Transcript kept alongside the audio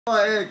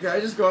Oh, hey, can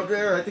I just go up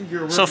there? I think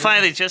you're working. So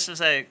finally, just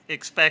as I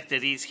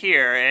expected, he's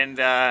here, and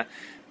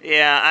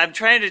yeah, I'm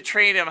trying to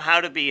train him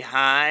how to be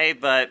high,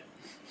 but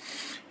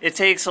it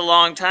takes a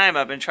long time.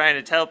 I've been trying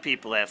to tell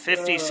people that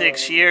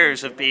 56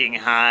 years of being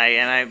high,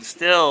 and I'm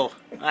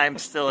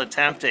still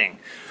attempting.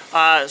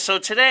 So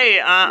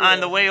today, on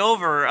the way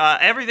over,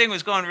 everything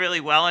was going really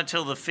well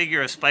until the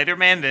figure of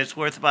Spider-Man that's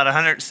worth about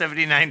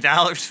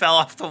 $179 fell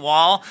off the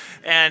wall.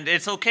 And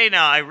it's okay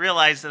now. I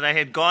realized that I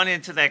had gone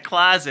into that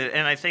closet,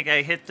 and I think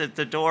I hit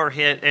the door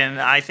hit, and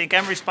I think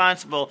I'm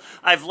responsible.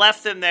 I've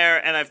left him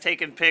there, and I've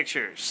taken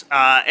pictures.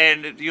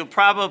 And you'll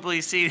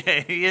probably see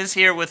that he is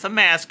here with a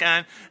mask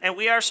on, and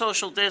we are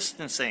social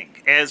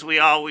distancing, as we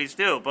always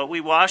do. But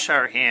we wash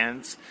our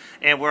hands,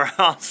 and we're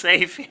all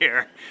safe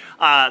here.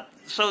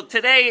 So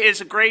today is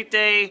a great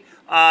day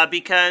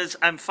because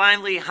I'm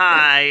finally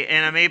high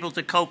and I'm able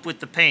to cope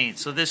with the pain.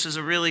 So this is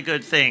a really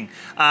good thing.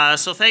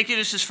 So thank you.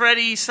 This is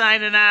Freddie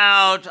signing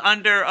out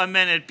under a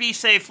minute. Be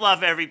safe.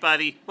 Love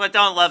everybody. But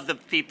don't love the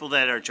people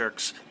that are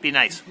jerks. Be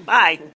nice. Bye.